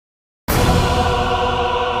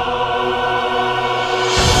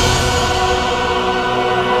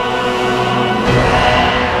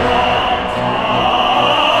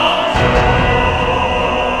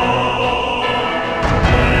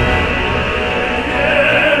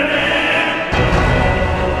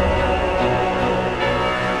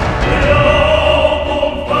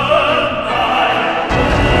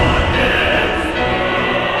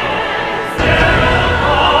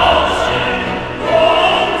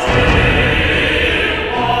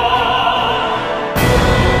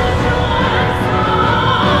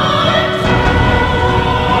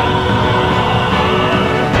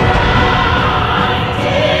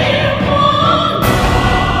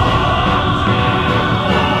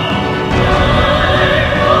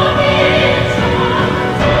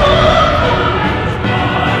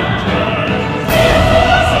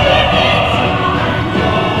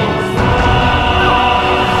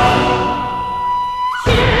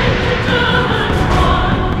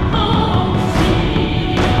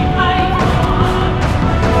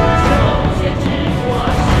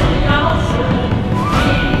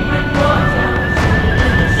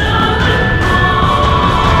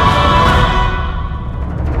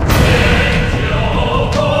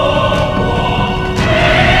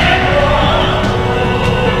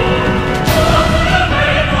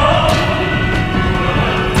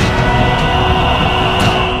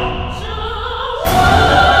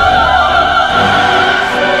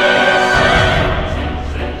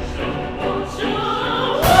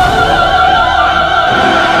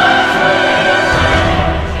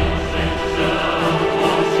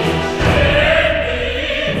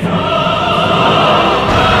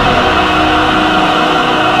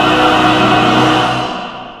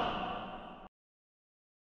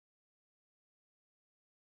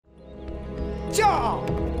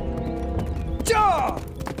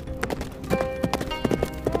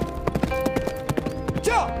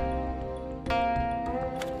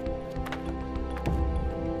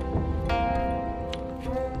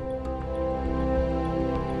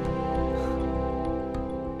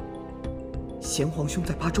贤皇兄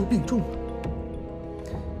在巴州病重了。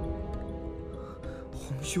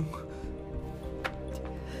皇兄，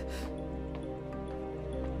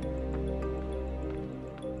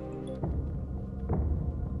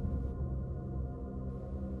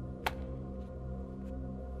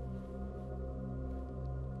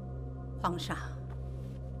皇上，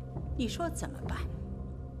你说怎么办？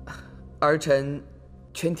儿臣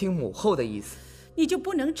全听母后的意思。你就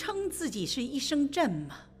不能称自己是一声朕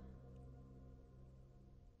吗？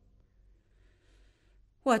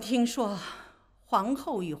我听说皇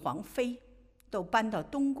后与皇妃都搬到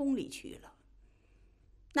东宫里去了，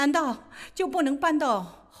难道就不能搬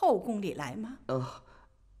到后宫里来吗？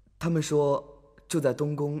他们说就在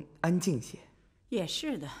东宫安静些。也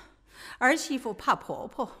是的，儿媳妇怕婆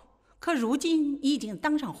婆，可如今已经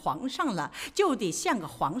当上皇上了，就得像个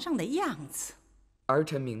皇上的样子。儿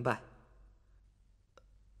臣明白。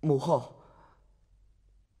母后，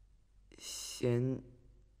贤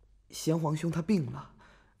皇兄他病了，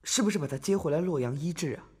是不是把他接回来洛阳医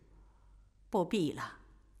治啊？不必了，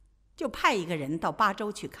就派一个人到巴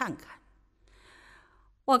州去看看。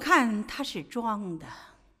我看他是装的。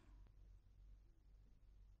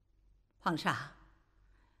皇上，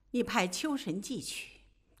你派秋神记去，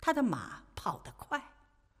他的马跑得快。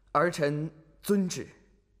儿臣遵旨。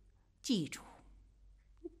记住，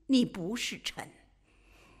你不是臣，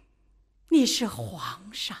你是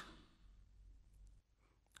皇上。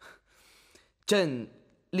朕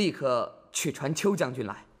立刻去传邱将军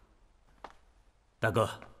来。大哥，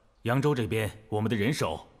扬州这边我们的人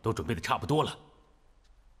手都准备的差不多了。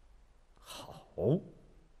好，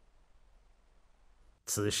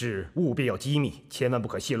此事务必要机密，千万不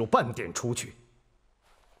可泄露半点出去。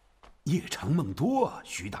夜长梦多啊，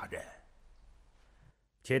徐大人。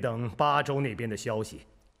且等巴州那边的消息。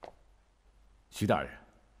徐大人，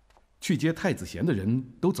去接太子贤的人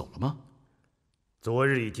都走了吗？昨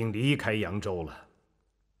日已经离开扬州了。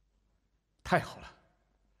太好了，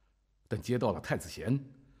等接到了太子贤，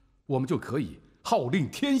我们就可以号令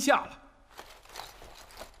天下了。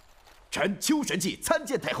臣秋神记参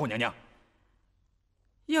见太后娘娘。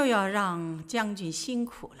又要让将军辛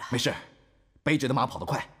苦了。没事，背着的马跑得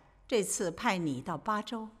快。这次派你到巴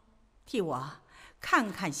州，替我看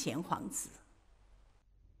看贤皇子，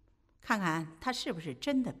看看他是不是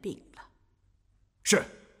真的病了。是。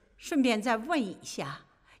顺便再问一下，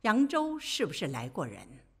扬州是不是来过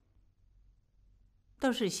人？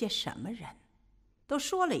都是些什么人？都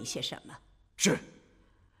说了一些什么？是。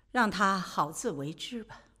让他好自为之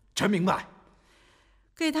吧。臣明白。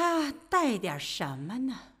给他带点什么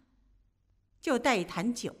呢？就带一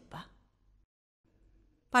坛酒吧。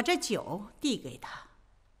把这酒递给他。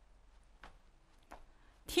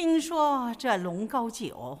听说这龙膏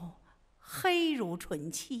酒黑如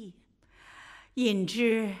纯漆，饮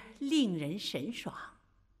之令人神爽。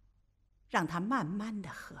让他慢慢的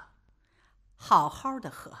喝，好好的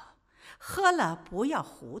喝，喝了不要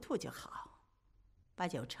糊涂就好。把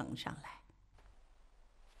酒盛上来。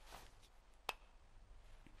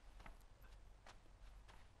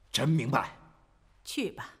臣明白。去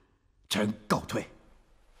吧。臣告退。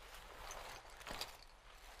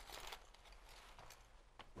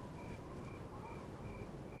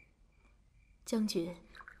将军，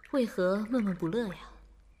为何闷闷不乐呀？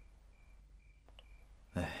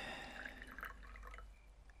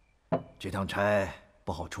这趟差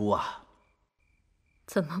不好出啊。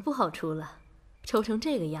怎么不好出了？愁成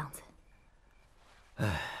这个样子。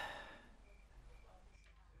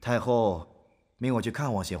太后命我去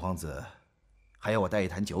看望贤皇子，还要我带一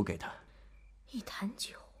坛酒给他。一坛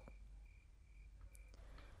酒？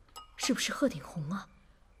是不是鹤顶红啊？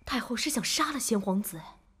太后是想杀了贤皇子？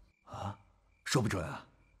啊，说不准啊。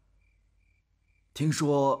听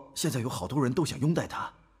说现在有好多人都想拥戴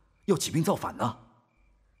他，要起兵造反呢。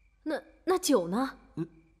那酒呢？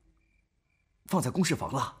放在公事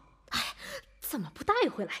房了。哎，怎么不带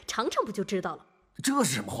回来尝尝不就知道了？这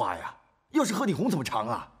是什么话呀？要是鹤顶红怎么尝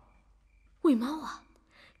啊？喂猫啊，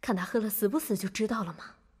看他喝了死不死就知道了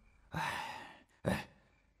嘛。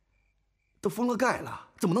都封了盖了，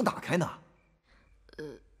怎么能打开呢？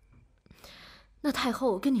那太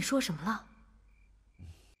后跟你说什么了？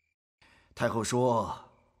太后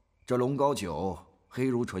说，这龙膏酒黑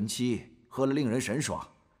如纯漆，喝了令人神爽，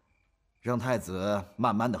让太子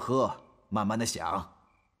慢慢的喝，慢慢的想，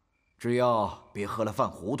只要别喝了犯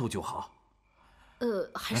糊涂就好。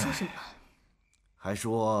还说什么？还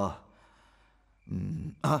说，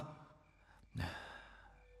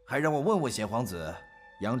还让我问问贤皇子，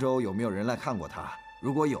扬州有没有人来看过他？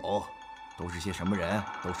如果有，都是些什么人？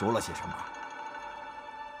都说了些什么？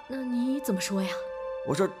那你怎么说呀？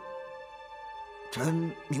我说，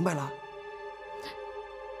臣明白了。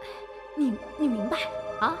你明白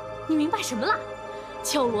啊？你明白什么了？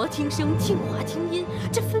敲锣听声，听话听音，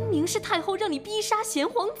这分明是太后让你逼杀贤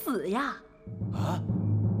皇子呀！啊？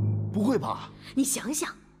不会吧？你想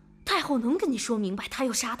想，太后能跟你说明白她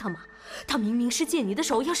要杀他吗？她明明是借你的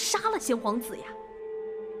手要杀了贤皇子呀！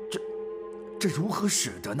这如何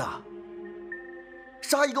使得呢？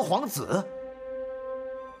杀一个皇子？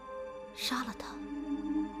杀了他，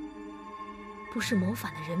不是谋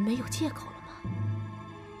反的人没有借口了吗？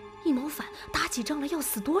一谋反，打起仗来要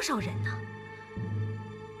死多少人呢？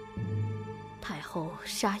太后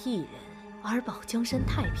杀一人而保江山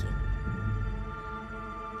太平，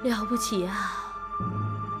了不起啊！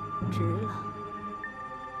值了。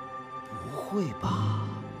不会吧？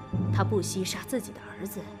她不惜杀自己的儿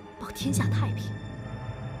子，保天下太平，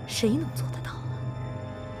谁能做得到啊？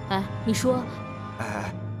哎，你说，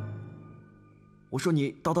哎，我说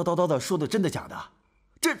你叨叨的说的真的假的？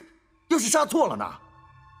这要是杀错了呢？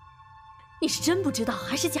你是真不知道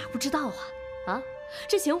还是假不知道啊？啊，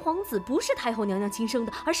这贤皇子不是太后娘娘亲生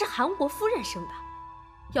的，而是韩国夫人生的，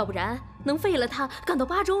要不然能废了他赶到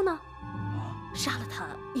巴州呢？杀了他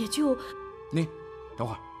也就……你等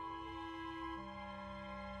会儿，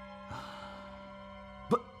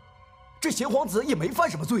不，这贤皇子也没犯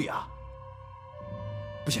什么罪呀。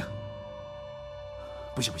不行，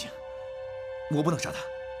不行，我不能杀他，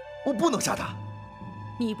我不能杀他。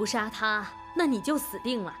你不杀他，那你就死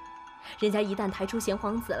定了。人家一旦抬出贤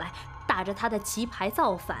皇子来，打着他的旗牌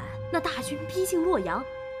造反，那大军逼近洛阳，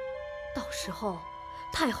到时候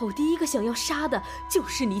太后第一个想要杀的就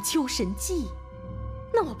是你秋神祭，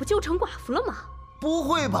那我不就成寡妇了吗？不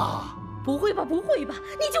会吧？不会吧？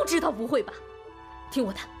你就知道不会吧？听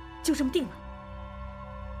我的，就这么定了。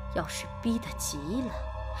要是逼得急了，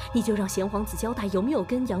你就让贤皇子交代有没有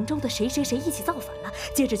跟扬州的谁一起造反了，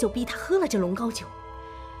接着就逼他喝了这龙膏酒。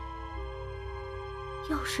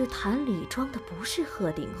要是坛里装的不是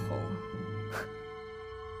鹤顶红，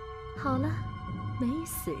好了，没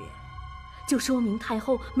死人，就说明太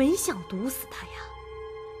后没想毒死他呀，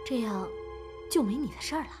这样就没你的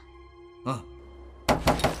事儿了。嗯。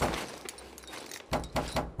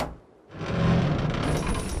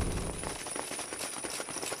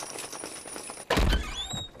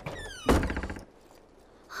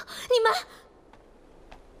你们，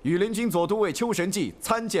羽林军左都尉秋神祭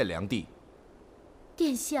参见良帝。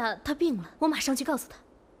殿下他病了，我马上去告诉他。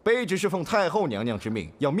卑职是奉太后娘娘之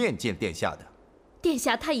命要面见殿下的。殿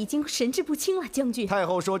下他已经神志不清了，将军。太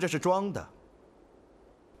后说这是装的。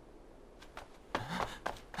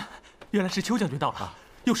原来是邱将军到了，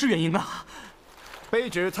有事原因啊！卑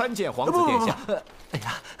职参见皇子殿下。哎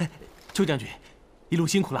呀，邱将军，一路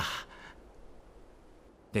辛苦了。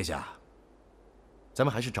殿下，咱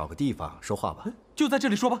们还是找个地方说话吧。就在这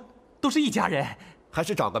里说吧，都是一家人。还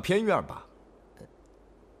是找个偏院吧。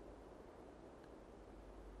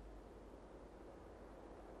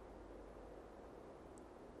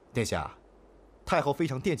殿下，太后非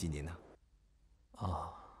常惦记您呢。哦。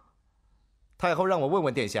太后让我问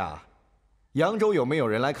问殿下，扬州有没有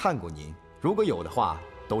人来看过您？如果有的话，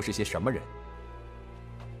都是些什么人？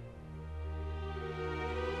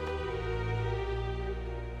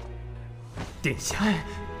殿下，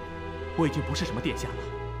我已经不是什么殿下了，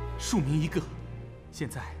庶民一个，现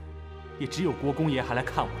在也只有国公爷还来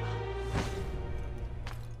看我了。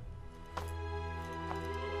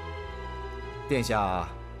殿下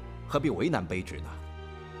何必为难卑职呢？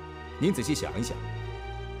您仔细想一想，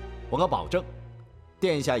我敢保证，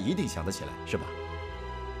殿下一定想得起来，是吧？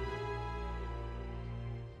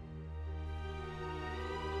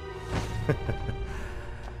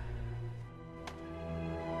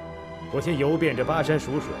我先游遍这巴山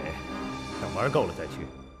蜀水，等玩够了再去。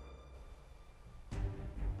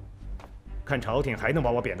看朝廷还能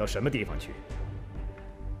把我贬到什么地方去？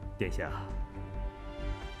殿下，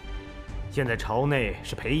现在朝内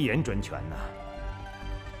是裴炎专权呢。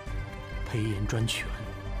裴炎专权，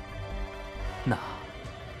那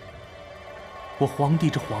我皇帝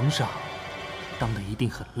这皇上当的一定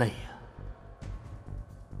很累啊。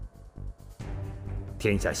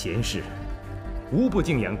天下贤士，无不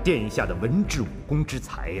敬仰殿下的文治武功之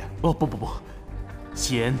才呀！不，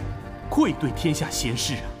贤愧对天下贤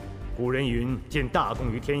士啊！古人云：“见大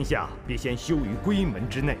功于天下，必先修于闺门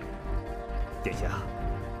之内。”殿下，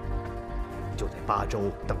就在巴州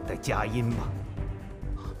等待佳音吧。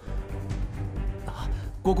啊，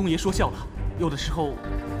国公爷说笑了，有的时候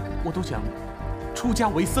我都想出家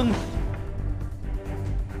为僧了。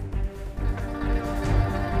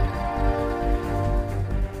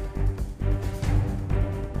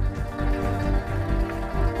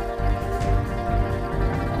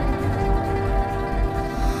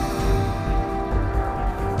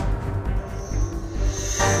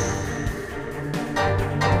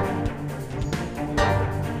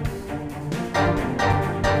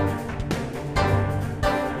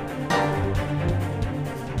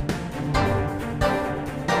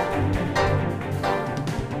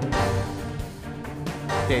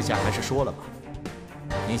殿下还是说了吧。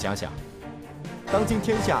您想想，当今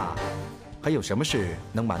天下还有什么事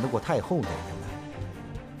能瞒得过太后娘娘呢？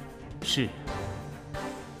是，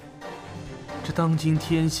这当今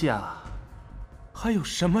天下还有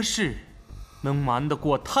什么事能瞒得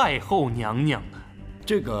过太后娘娘呢？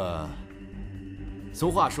这个，俗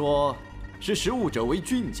话说是识物者为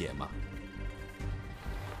俊杰嘛。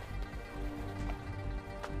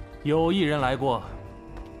有一人来过，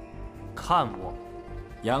看我。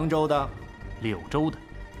扬州的，柳州的。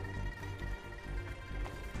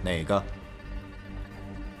哪个？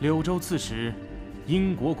柳州刺史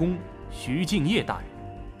殷国公徐敬业大人。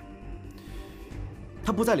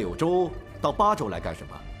他不在柳州，到巴州来干什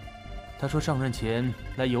么？他说上任前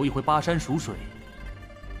来游一回巴山蜀水，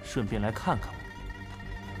顺便来看看我。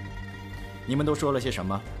你们都说了些什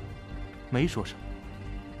么？没说什么，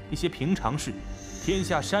一些平常事，天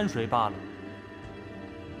下山水罢了。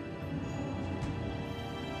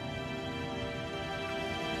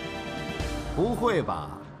不会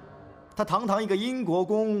吧？他堂堂一个殷国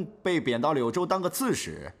公，被贬到柳州当个刺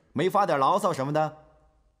史，没发点牢骚什么的？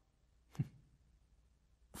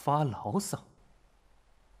发牢骚？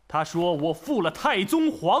他说我负了太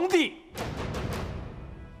宗皇帝。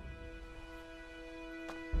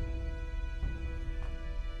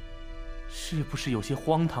是不是有些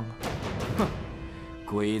荒唐啊？哼，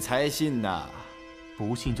鬼才信呐！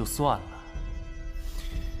不信就算了。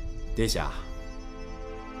殿下，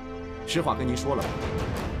实话跟您说了吧，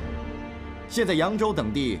现在扬州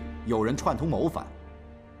等地有人串通谋反，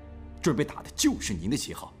准备打的就是您的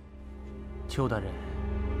旗号。邱大人，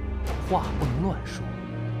话不能乱说。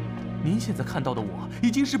您现在看到的我，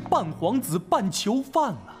已经是半皇子半囚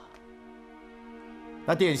犯了。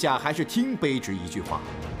那殿下还是听卑职一句话，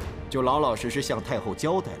就老老实实向太后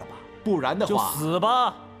交代了吧，不然的话就死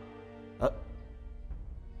吧。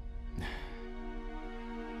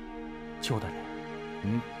邱大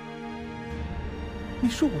人，你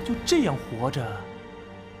说我就这样活着，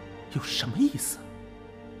有什么意思？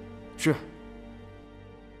是，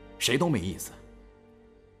谁都没意思，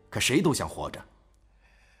可谁都想活着，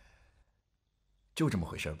就这么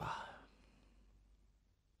回事吧。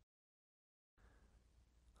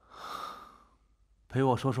陪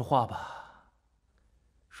我说说话吧，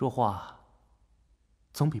说话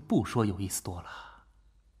总比不说有意思多了。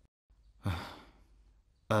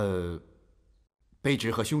卑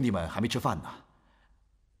职和兄弟们还没吃饭呢。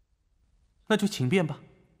那就请便吧。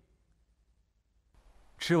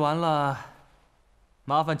吃完了，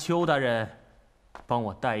麻烦邱大人帮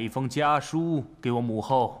我带一封家书给我母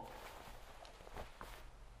后。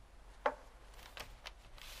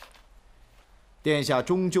殿下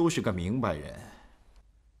终究是个明白人。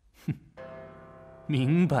哼，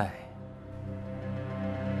明白。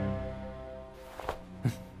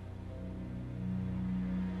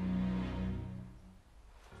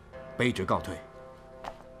卑职告退。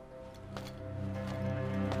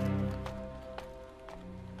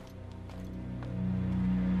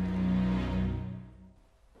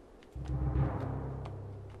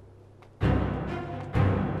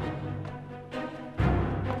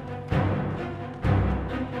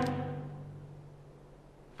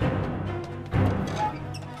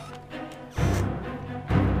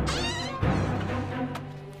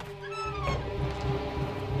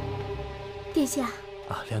殿下。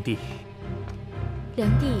啊，梁帝。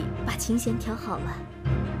梁帝把琴弦调好了。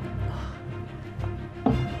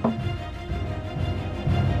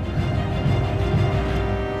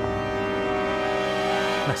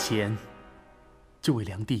那弦就为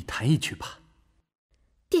梁帝弹一曲吧。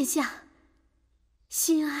殿下，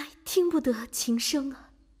心哀听不得琴声啊。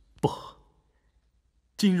不，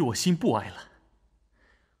今日我心不哀了。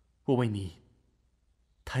我为你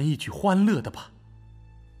弹一曲欢乐的吧。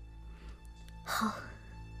好。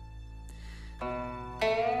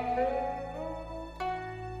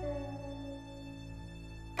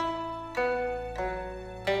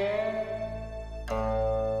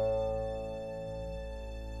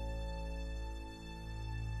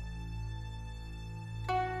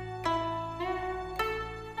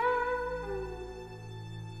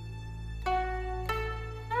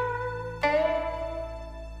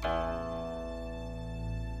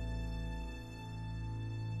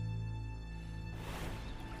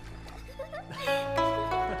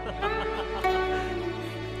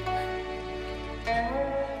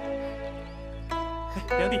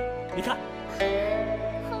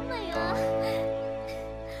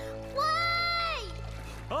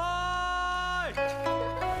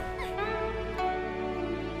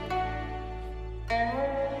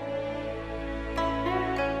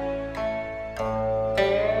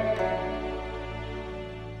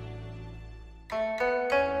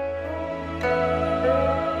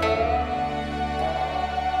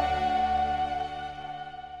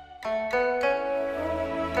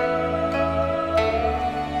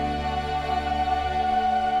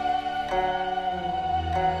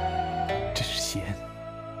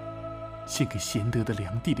献给贤德的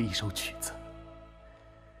良帝的一首曲子。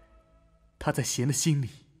他在贤的心里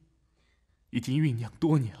已经酝酿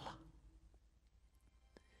多年了。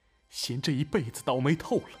贤这一辈子倒霉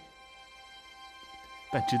透了，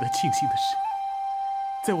但值得庆幸的是，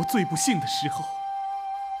在我最不幸的时候，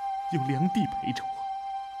有良帝陪着我。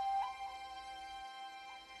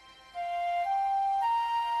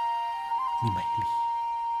你美丽、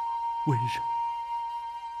温柔、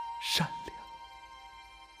善良，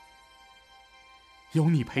有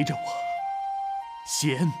你陪着我，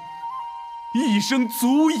贤一生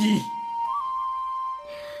足矣。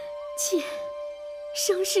妾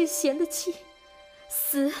生是贤的妻，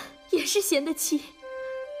死也是贤的妻。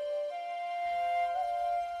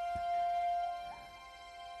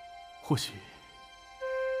或许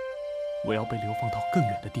我要被流放到更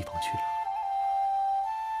远的地方去了，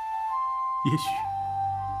也许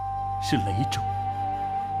是雷州。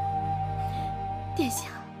殿下，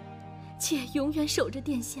妾永远守着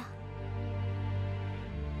殿下。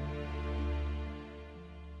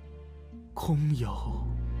空有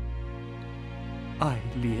爱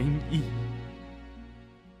怜意，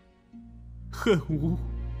恨无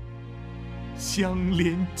相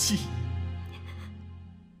连计。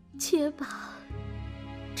且把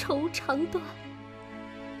愁肠断，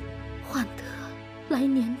换得来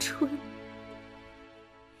年春。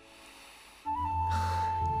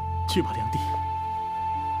去吧，良帝，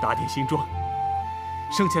打点行装，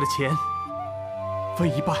剩下的钱分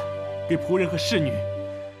一半给仆人和侍女。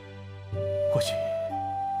或许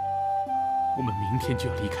我们明天就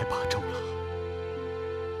要离开巴州了。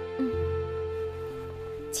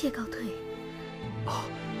妾告退。啊，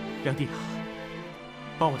良帝啊，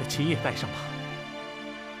把我的琴也带上吧，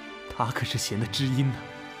它可是弦的知音呢。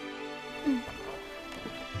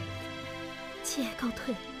妾告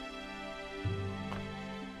退。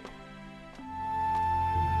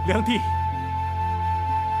良帝，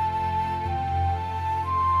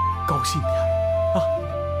高兴点啊！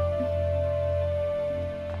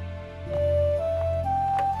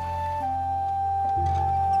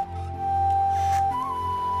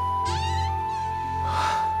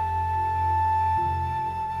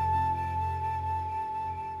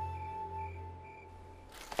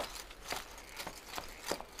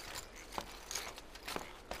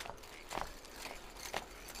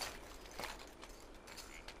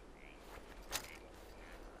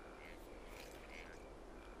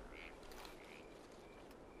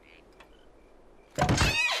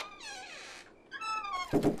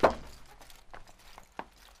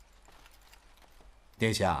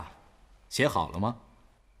殿下，写好了吗？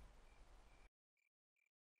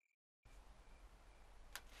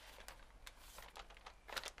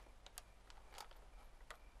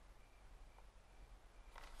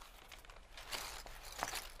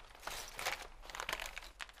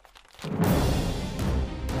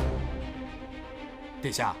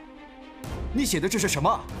殿下，你写的这是什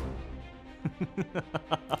么？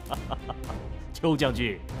邱将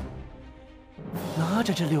军，拿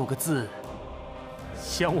着这6个字，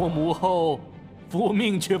向我母后复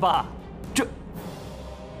命去吧。这，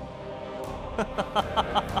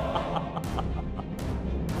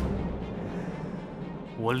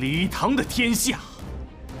我李唐的天下，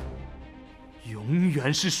永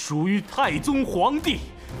远是属于太宗皇帝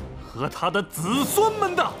和他的子孙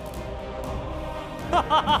们的。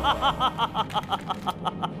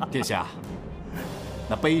殿下，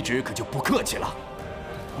那卑职可就不客气了。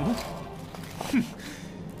哼，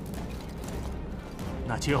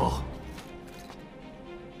那就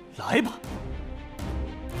来吧。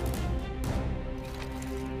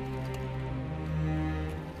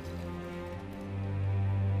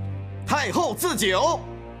太后赐酒。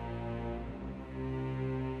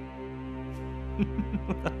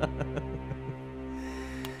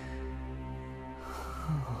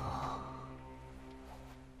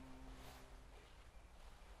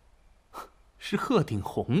是鹤顶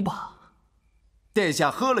红吧？殿下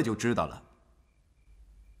喝了就知道了。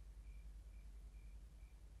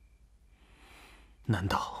难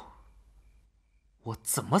道我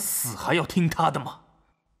怎么死还要听他的吗？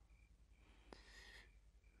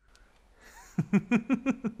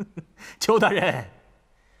邱大人，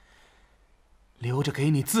留着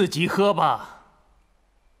给你自己喝吧。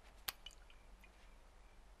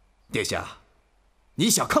殿下，你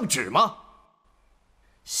想抗旨吗？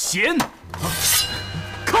贤，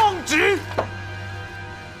抗旨！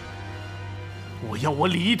我要我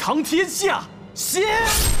李唐天下贤！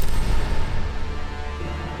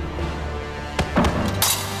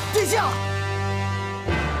殿下！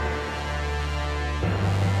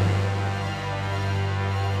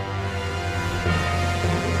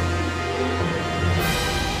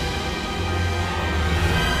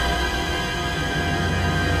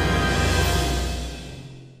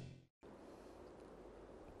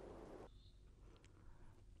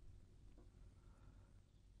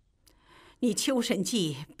你秋神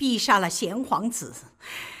记逼杀了贤皇子，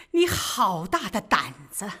你好大的胆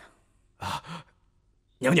子！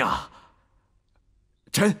娘娘，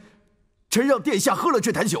臣让殿下喝了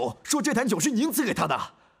这坛酒，说这坛酒是您赐给他的，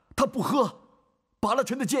他不喝，拔了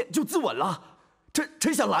臣的剑就自刎了。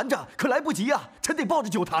臣想拦着，可来不及啊！臣得抱着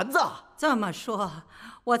酒坛子。这么说，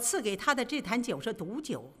我赐给他的这坛酒是毒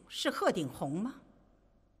酒，是鹤顶红吗？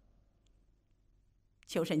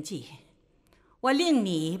秋神记，我令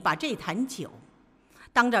你把这坛酒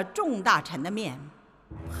当着众大臣的面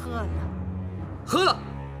喝了。喝了。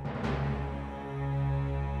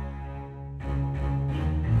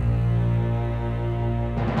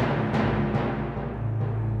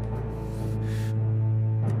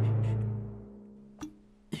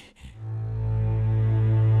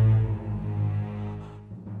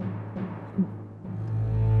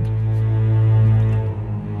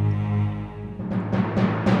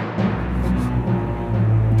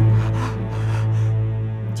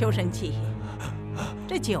秋神记，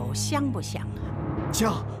这酒香不香啊？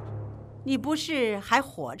香。你不是还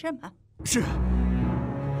活着吗？是。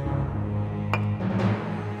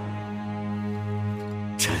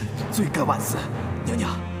臣罪该万死，娘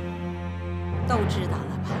娘。都知道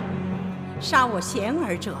了吧？杀我贤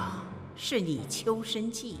儿者是你秋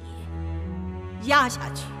神记也，压下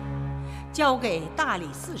去，交给大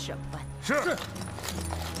理寺审问。是。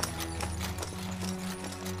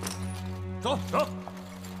走。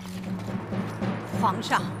皇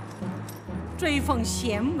上追封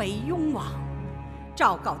贤为雍王，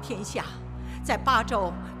昭告天下，在巴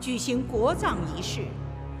州举行国葬仪式，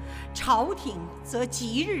朝廷则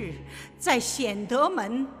即日在显德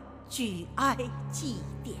门举哀祭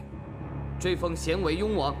奠。追封贤为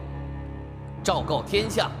雍王，昭告天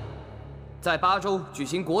下，在巴州举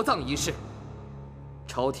行国葬仪式，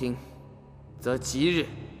朝廷则即日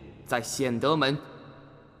在显德门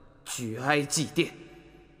举哀祭奠。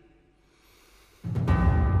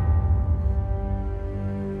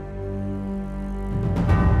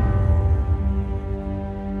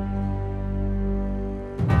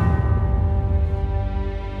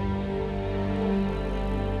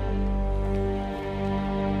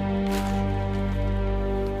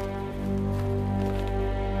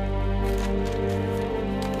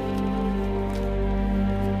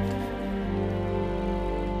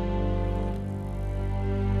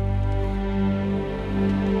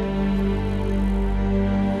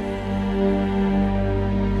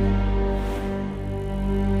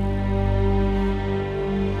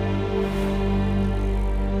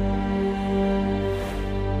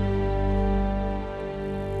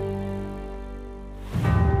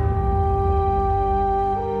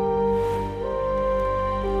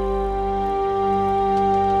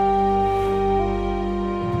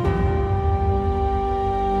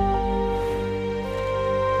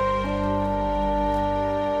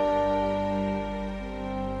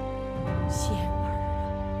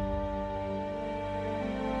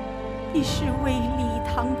你是为李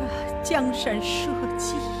唐的江山社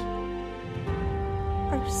稷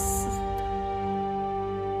而死的，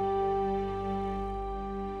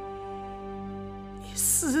你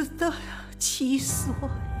死得其所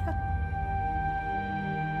呀！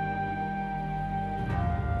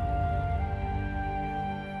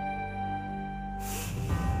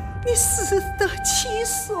你死得其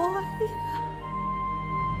所呀！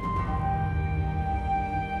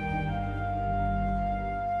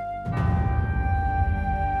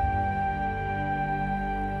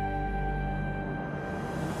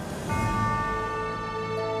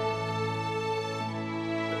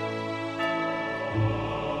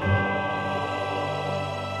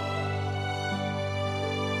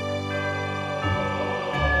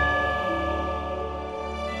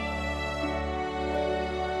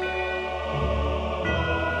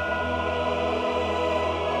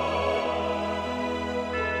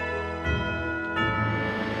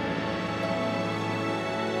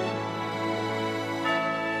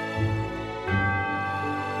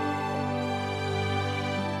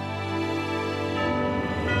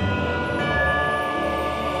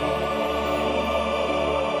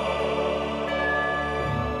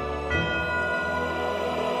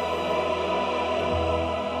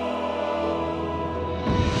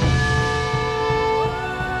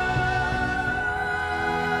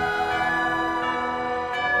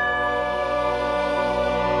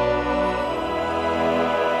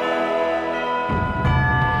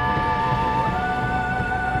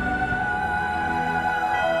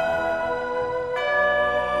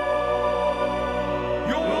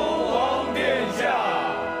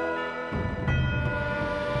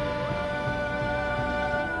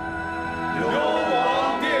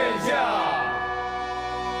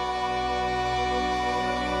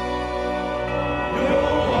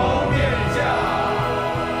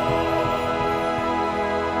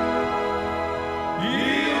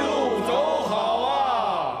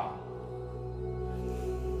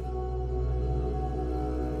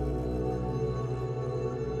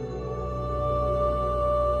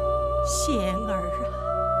贤儿啊，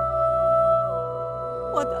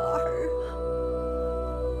我的儿啊，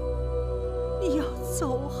你要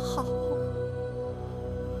走好。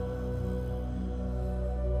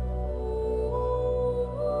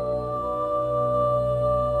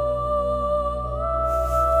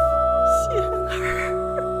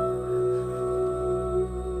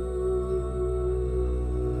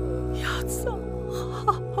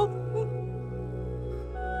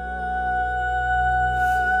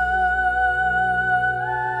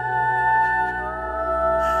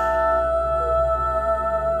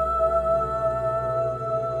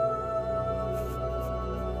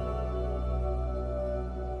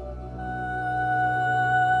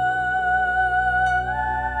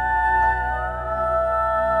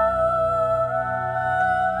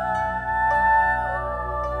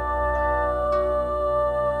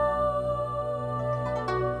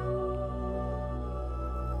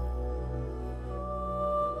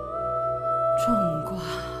种瓜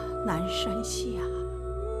南山下，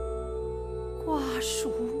瓜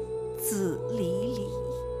熟子离离。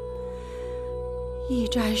一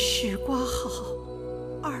摘使瓜好，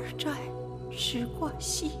二摘使瓜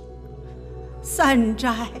稀，三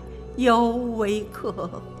摘犹为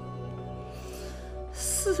可，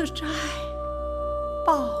四摘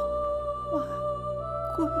报万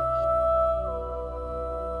归。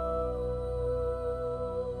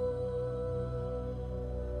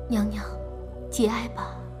娘娘，节哀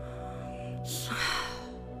吧。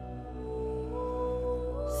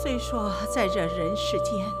虽说在这人世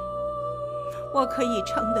间，我可以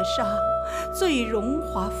称得上最荣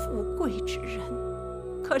华富贵之人，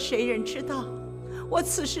可谁人知道我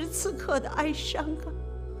此时此刻的哀伤啊！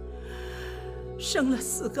生了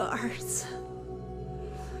4个儿子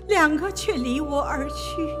，2个却离我而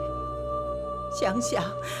去。想想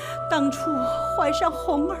当初怀上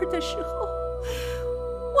红儿的时候，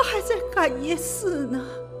我还在感业寺呢，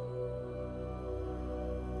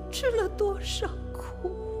吃了多少苦，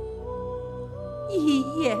一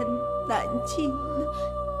言难尽呢。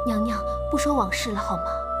娘娘，不说往事了好吗？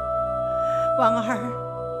婉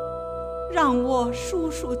儿，让我抒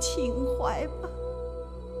抒情怀吧。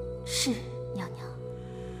是，娘娘。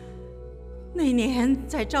那年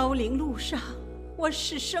在昭陵路上，我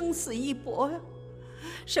是生死一搏，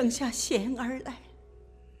生下贤儿来。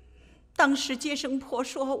当时接生婆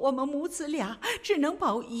说我们母子俩只能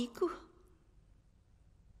保一个，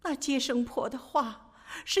那接生婆的话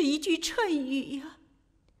是一句谶语呀。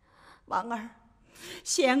婉儿，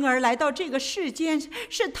贤儿来到这个世间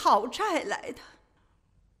是讨债来的，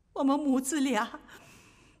我们母子俩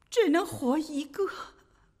只能活一个。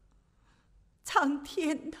苍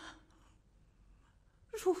天呐，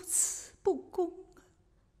如此不公啊！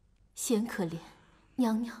贤可怜，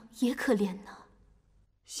娘娘也可怜呢。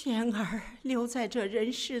贤儿留在这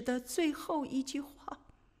人世的最后一句话，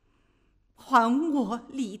还我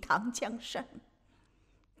李唐江山，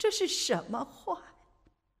这是什么话？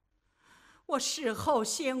我侍候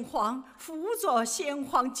先皇，辅佐先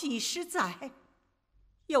皇几十载，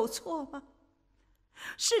有错吗？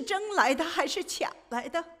是争来的还是抢来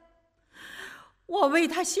的？我为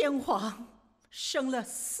他先皇生了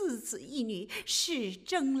4子1女，是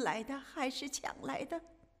争来的还是抢来的？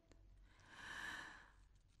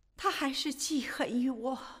他还是记恨于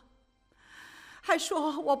我，还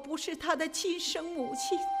说我不是他的亲生母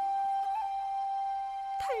亲，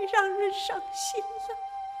太让人伤心了。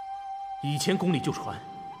以前宫里就传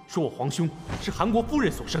说我皇兄是韩国夫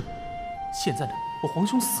人所生，现在呢，我皇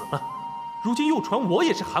兄死了，如今又传我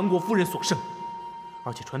也是韩国夫人所生，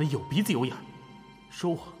而且传得有鼻子有眼，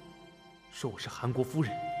说我是韩国夫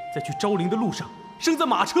人在去昭陵的路上生在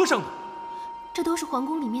马车上的。这都是皇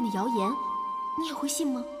宫里面的谣言，你也会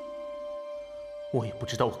信吗？我也不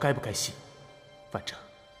知道我该不该信，反正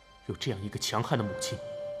有这样一个强悍的母亲，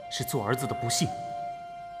是做儿子的不幸。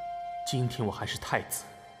今天我还是太子，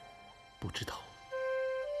不知道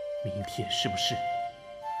明天是不是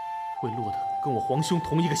会落得跟我皇兄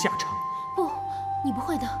同一个下场。不，你不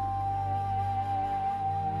会的。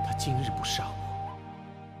他今日不杀我，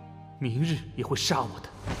明日也会杀我的。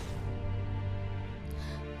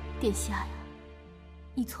殿下呀，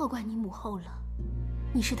你错怪你母后了，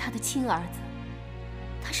你是他的亲儿子，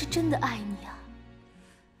他是真的爱你啊。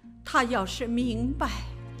他要是明白，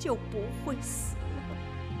就不会死了。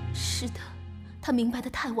是的，他明白得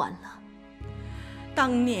太晚了。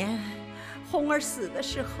当年红儿死的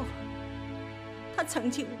时候，他曾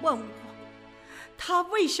经问我，他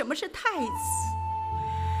为什么是太子？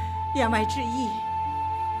言外之意，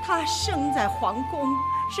他生在皇宫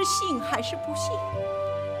是幸还是不幸？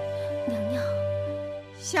娘娘，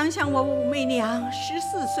想想我武媚娘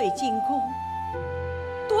14岁进宫，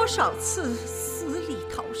多多少次死里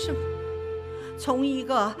逃生，从一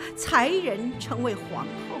个才人成为皇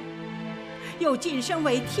后，又晋升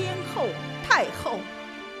为天后、太后，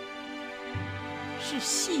是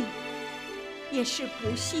幸也是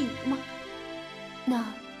不幸吗？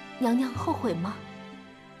那娘娘后悔吗？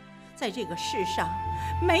在这个世上，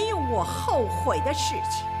没有我后悔的事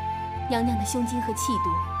情。娘娘的胸襟和气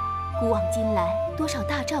度，古往今来多少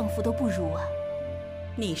大丈夫都不如啊。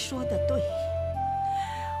你说的对，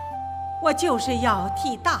我就是要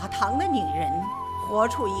替大唐的女人活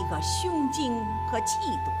出一个胸襟和气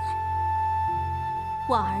度来。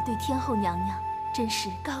婉儿对天后娘娘真是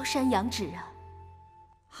高山仰止啊。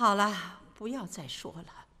好了，不要再说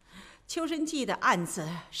了。秋神记的案子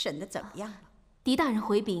审得怎么样了？狄大人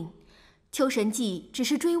回禀，秋神记只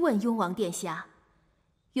是追问雍王殿下。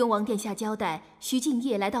雍王殿下交代，徐敬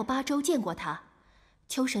业来到巴州见过他。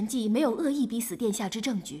秋神记没有恶意逼死殿下之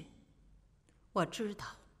证据。我知道，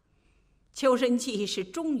秋神记是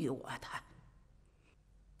忠于我的，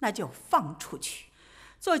那就放出去，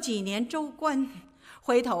做几年州官，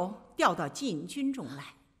回头调到禁军中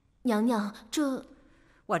来。娘娘，这……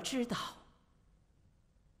我知道，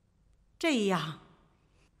这样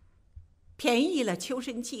便宜了秋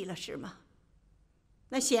神记了，是吗？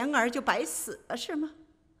那贤儿就白死了，是吗？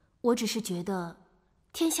我只是觉得，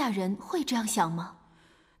天下人会这样想吗？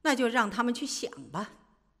那就让他们去想吧。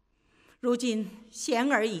如今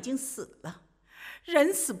贤儿已经死了，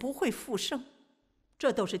人死不会复生，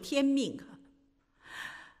这都是天命啊。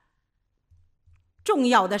重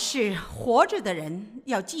要的是，活着的人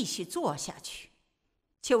要继续做下去。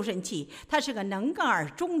秋神记他是个能干而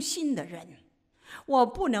忠心的人，我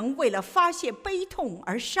不能为了发泄悲痛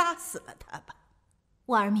而杀死了他吧。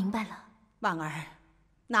婉儿明白了。婉儿，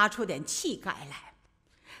拿出点气概来。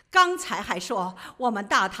刚才还说我们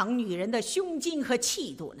大唐女人的胸襟和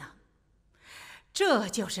气度呢，这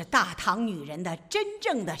就是大唐女人的真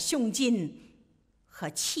正的胸襟和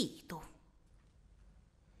气度。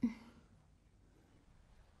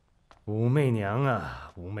武媚娘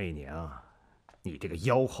啊，武媚娘，你这个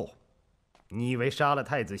妖后，你以为杀了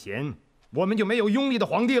太子贤，我们就没有拥立的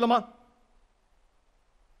皇帝了吗？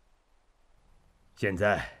现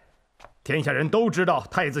在天下人都知道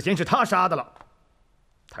太子贤是他杀的了，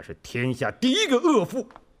他是天下第一个恶妇，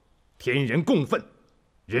天人共愤，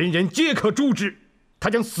人人皆可诛之，他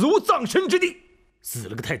将死无葬身之地。死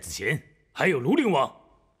了个太子贤，还有庐陵王。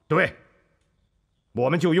对，我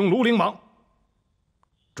们就用庐陵王，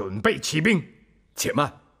准备起兵。且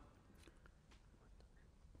慢，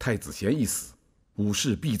太子贤一死，武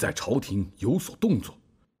士必在朝廷有所动作，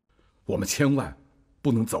我们千万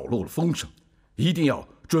不能走漏了风声，一定要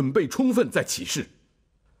准备充分再起事。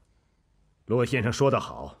骆先生说得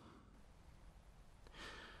好，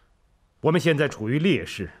我们现在处于劣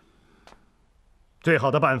势，最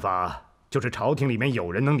好的办法就是朝廷里面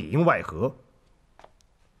有人能里应外合。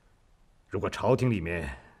如果朝廷里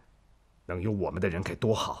面能有我们的人该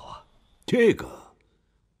多好啊！这个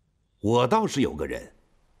我倒是有个人。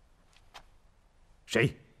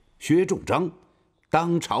谁？薛仲章，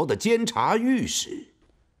当朝的监察御史。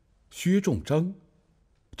薛仲章，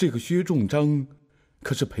这个薛仲章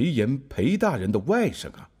可是裴炎裴大人的外甥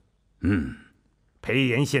啊。裴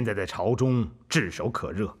炎现在在朝中炙手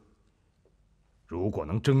可热，如果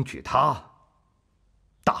能争取他，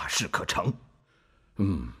大事可成。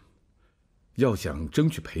要想争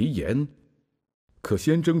取裴炎，可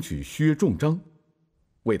先争取薛仲章。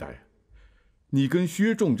魏大人，你跟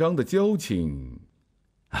薛仲章的交情……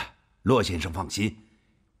骆先生放心，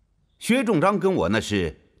薛仲章跟我那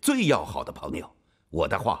是最要好的朋友，我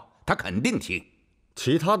的话他肯定听。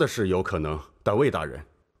其他的事有可能，但魏大人，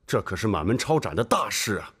这可是满门抄斩的大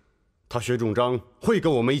事啊！他薛仲章会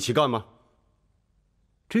跟我们一起干吗？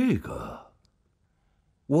这个，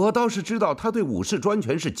我倒是知道他对武士专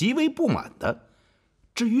权是极为不满的，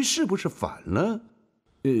至于是不是反了，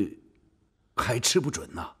还吃不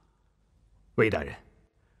准呢。魏大人，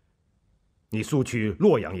你速去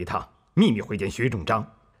洛阳一趟，秘密会见薛仲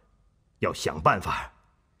章，要想办法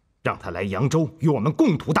让他来扬州与我们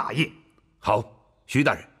共图大业。好，徐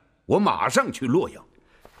大人，我马上去洛阳。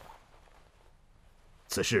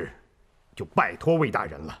此事就拜托魏大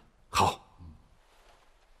人了。好。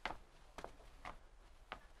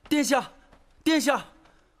殿下，殿下，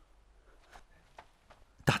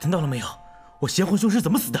打听到了没有？我贤皇兄是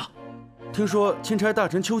怎么死的？听说钦差大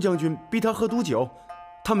臣邱将军逼他喝毒酒，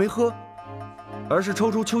他没喝，而是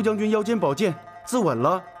抽出邱将军腰间宝剑自刎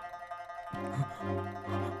了。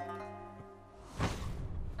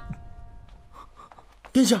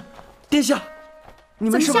殿下，殿下，你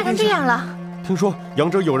们怎么吓成这样了？听说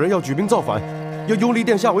扬州有人要举兵造反，要拥立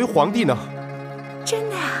殿下为皇帝呢。真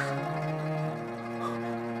的啊？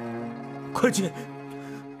快去，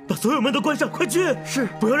把所有门都关上！快去！是，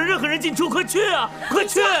不要让任何人进出！快去啊！快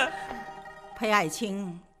去！裴爱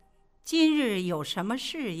卿，今日有什么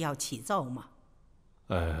事要启奏吗？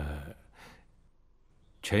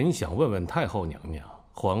臣想问问太后娘娘，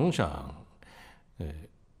皇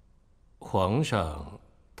上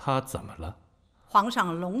他怎么了？皇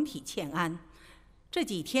上龙体欠安，这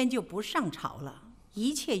几天就不上朝了，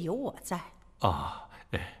一切有我在。啊，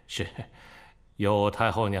是，有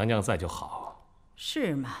太后娘娘在就好。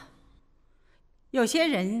是吗？有些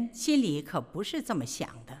人心里可不是这么想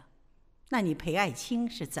的。那你裴爱卿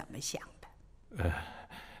是怎么想的？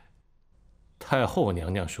太后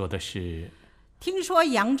娘娘说的是，听说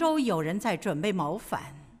扬州有人在准备谋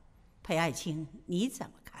反，裴爱卿你怎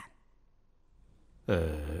么看？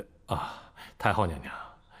太后娘娘，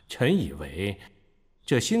臣以为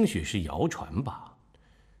这兴许是谣传吧。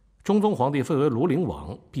中宗皇帝废为庐陵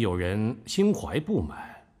王，必有人心怀不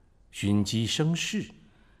满，寻机生事。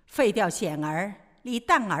废掉显儿，立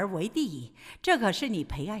淡儿为帝，这可是你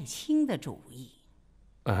裴爱卿的主意。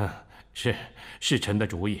是臣的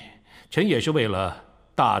主意，臣也是为了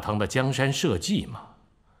大唐的江山社稷嘛。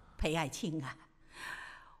裴爱卿啊，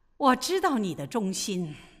我知道你的忠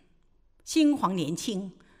心。新皇年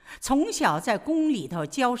轻，从小在宫里头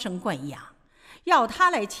娇生惯养，要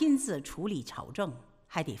他来亲自处理朝政，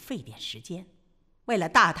还得费点时间。为了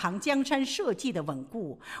大唐江山社稷的稳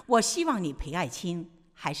固，我希望你裴爱卿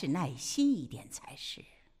还是耐心一点才是。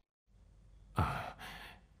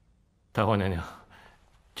太后娘娘，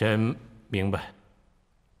臣明白。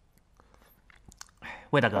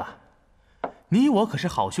魏大哥，你我可是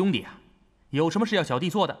好兄弟啊，有什么事要小弟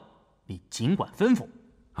做的，你尽管吩咐。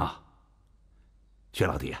啊，薛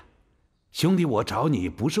老弟啊，兄弟我找你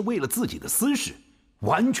不是为了自己的私事，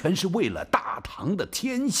完全是为了大唐的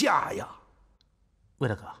天下呀。魏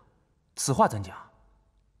大哥，此话怎讲？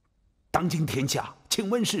当今天下，请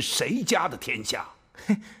问是谁家的天下？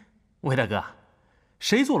魏大哥，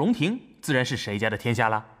谁做龙庭，自然是谁家的天下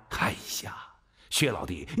了。哎呀，薛老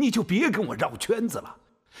弟，你就别跟我绕圈子了。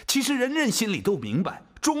其实人人心里都明白，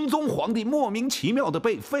中宗皇帝莫名其妙的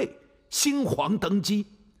被废，新皇登基，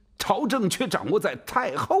朝政却掌握在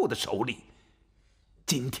太后的手里。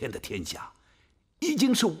今天的天下，已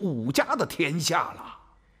经是武家的天下了。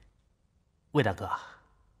魏大哥，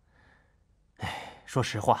说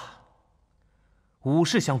实话，武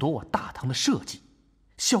士想夺我大唐的社稷，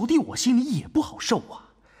小弟我心里也不好受啊。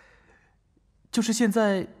就是现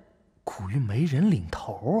在苦于没人领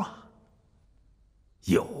头啊。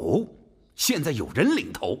现在有人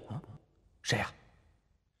领头。谁呀？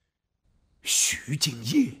徐敬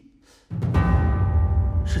业。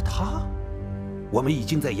是他？我们已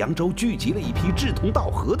经在扬州聚集了一批志同道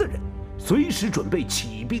合的人，随时准备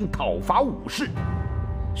起兵讨伐武士。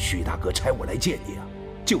徐大哥差我来见你啊，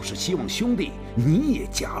就是希望兄弟你也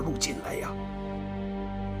加入进来呀。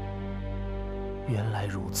原来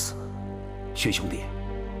如此。薛兄弟，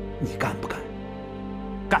你干不干？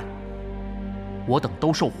干！我等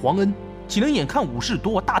都受皇恩，岂能眼看武士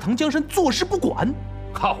夺我大唐江山，坐视不管？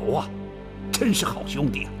好啊，真是好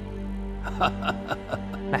兄弟啊！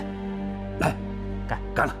来，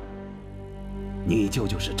干了！你就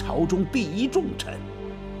是朝中第一重臣。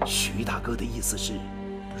徐大哥的意思是，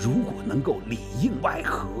如果能够里应外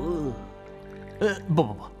合……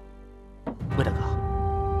不，魏大哥，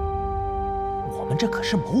我们这可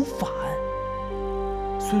是谋反。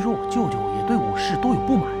虽说我舅舅也对武士多有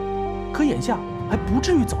不满，可眼下还不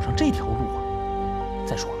至于走上这条路啊。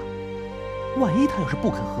再说了，万一他要是不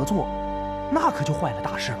肯合作，那可就坏了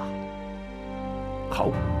大事了。好，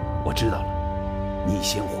我知道了，你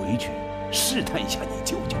先回去试探一下你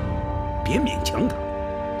舅舅，别勉强他。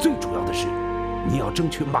最主要的是，你要争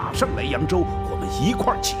取马上来扬州，我们一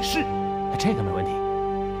块儿起事。这个没问题，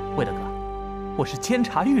魏大哥，我是监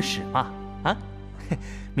察御史嘛，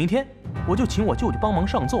明天我就请我舅舅帮忙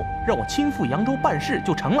上奏，让我亲赴扬州办事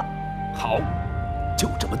就成了。好，就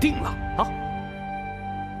这么定了。好。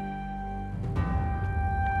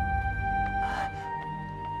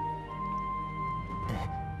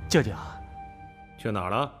舅舅，去哪儿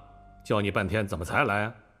了？叫你半天，怎么才来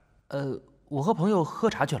啊？我和朋友喝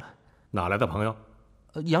茶去了。哪来的朋友？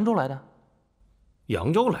扬州来的。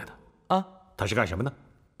扬州来的啊？他是干什么的？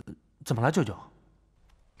怎么了，舅舅？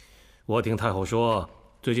我听太后说，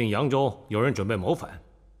最近扬州有人准备谋反。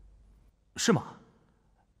是吗？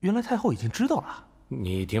原来太后已经知道了。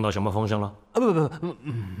你听到什么风声了？不，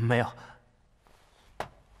没有。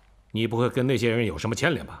你不会跟那些人有什么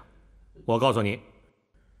牵连吧？我告诉你，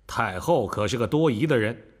太后可是个多疑的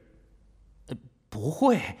人。不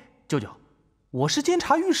会，舅舅，我是监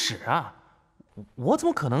察御史啊，我怎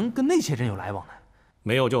么可能跟那些人有来往呢？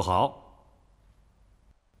没有就好，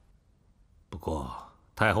不过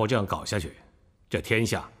太后这样搞下去，这天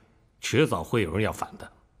下迟早会有人要反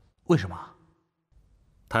的。为什么？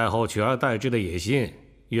太后取而代之的野心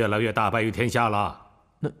越来越大败于天下了。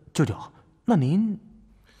那舅舅，那您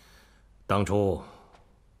当初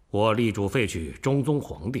我力主废去中宗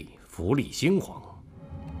皇帝，扶立新皇，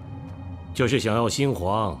就是想要新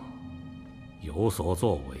皇有所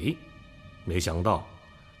作为，没想到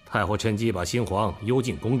太后趁机把新皇幽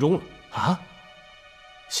禁宫中了。啊？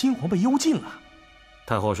新皇被幽禁了？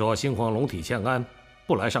太后说新皇龙体欠安，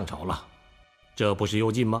不来上朝了，这不是幽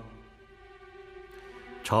禁吗？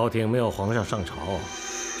朝廷没有皇上上朝，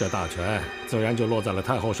这大权自然就落在了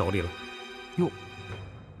太后手里了。哟，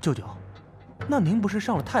舅舅，那您不是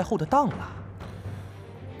上了太后的当了？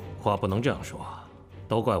话不能这样说，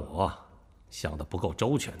都怪我想得不够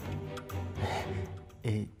周全。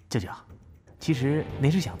舅舅，其实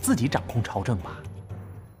您是想自己掌控朝政吧？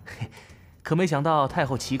可没想到太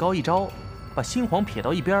后棋高一招，把新皇撇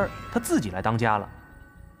到一边，她自己来当家了。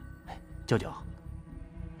舅舅，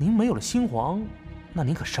您没有了新皇，那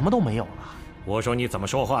您可什么都没有了。我说你怎么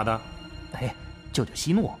说话的？舅舅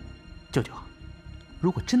息怒。舅舅，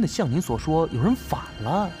如果真的像您所说有人反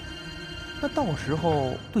了，那到时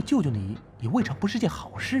候对舅舅你也未尝不是件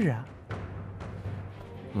好事啊。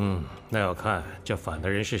那要看这反的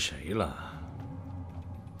人是谁了。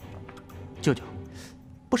舅舅，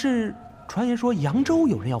不是传言说扬州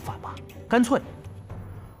有人要反吗？干脆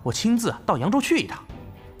我亲自到扬州去一趟。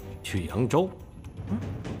去扬州？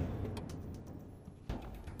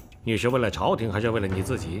你是为了朝廷，还是为了你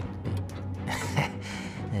自己？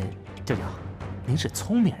舅舅，您是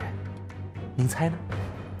聪明人，您猜呢？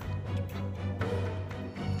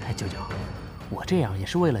舅舅，我这样也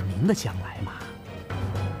是为了您的将来嘛。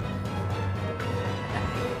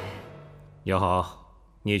也好，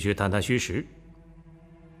你去探探虚实。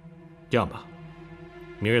这样吧，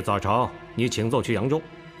明日早朝你请奏去扬州，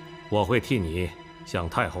我会替你向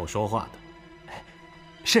太后说话的。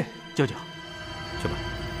是，舅舅。去吧。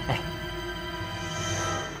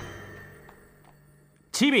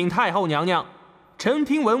启禀太后娘娘，臣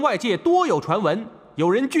听闻外界多有传闻，有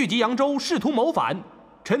人聚集扬州，试图谋反。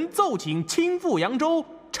臣奏请亲赴扬州，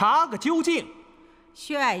查个究竟。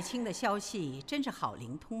薛爱卿的消息真是好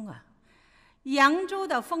灵通啊！扬州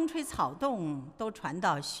的风吹草动都传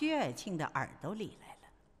到薛爱卿的耳朵里来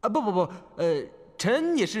了。不，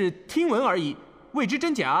臣也是听闻而已，未知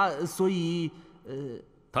真假，所以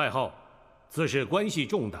太后，此事关系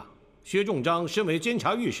重大，薛仲章身为监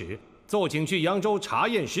察御史，奏请去扬州查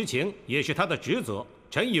验实情，也是他的职责。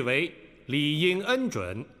臣以为理应恩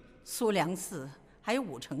准。苏梁嗣还有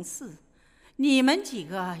武承嗣，你们几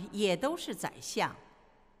个也都是宰相，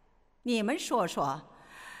你们说说，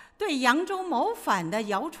对扬州谋反的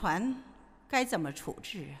谣传该怎么处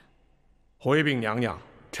置啊？回禀娘娘，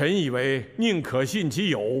臣以为宁可信其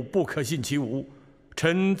有，不可信其无。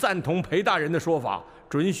臣赞同裴大人的说法，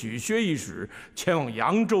准许薛御史前往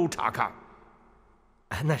扬州查看。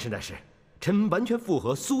那是，臣完全符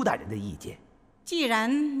合苏大人的意见。既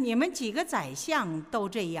然你们几个宰相都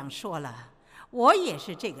这样说了，我也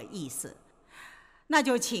是这个意思，那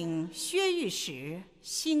就请薛御史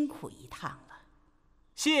辛苦一趟了。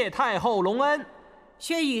谢太后隆恩。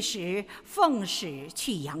薛御史奉使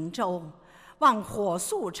去扬州，望火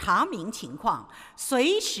速查明情况，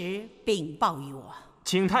随时禀报于我。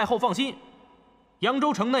请太后放心，扬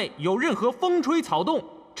州城内有任何风吹草动，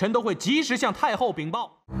臣都会及时向太后禀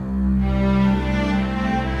报。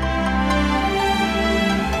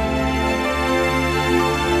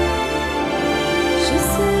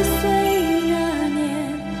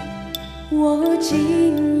我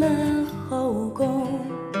进了后宫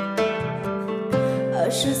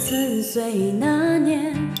，24岁那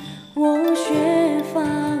年，我学法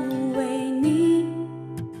为尼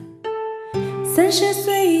，30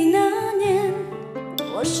岁那年，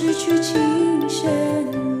我失去亲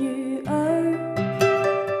生女儿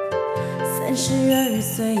，32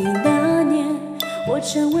岁那年，我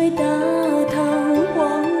成为大唐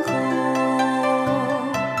皇后。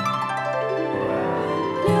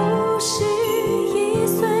61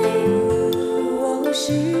岁，我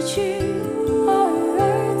失去儿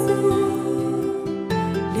子，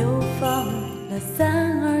流放了3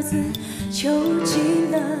儿子，囚禁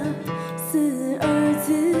了4儿子。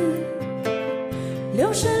66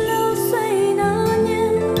岁那年，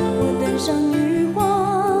我登上玉皇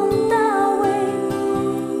大位。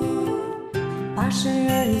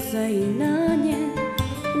82岁那年，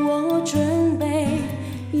我准备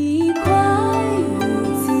一块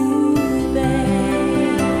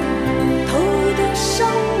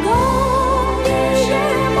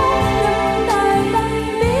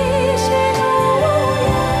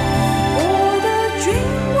我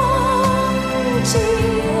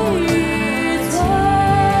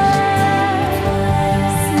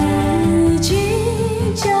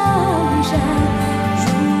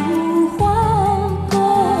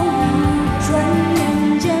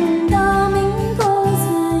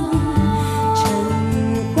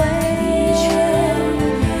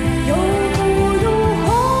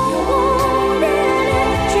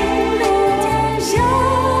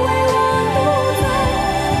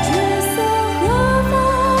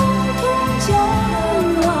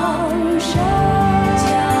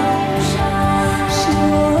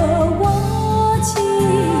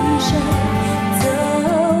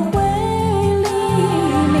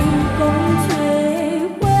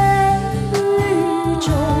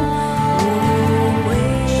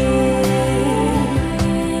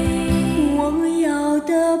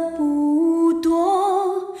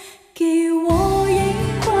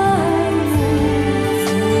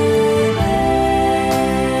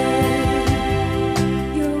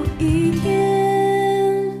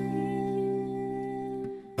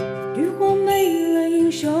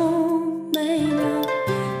英雄没了，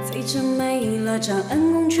崔成没了，张安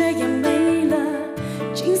公却也没了，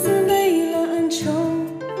金丝没了，恩仇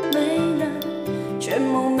没了，权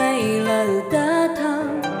谋没了，大唐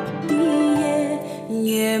帝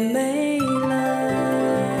也没了，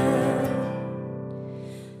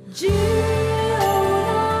只有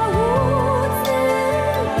那无字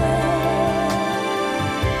碑，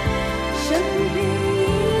生平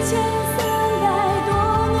1300多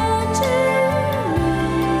年之谜，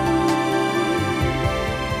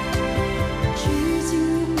至今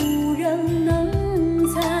无人能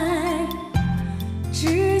猜。只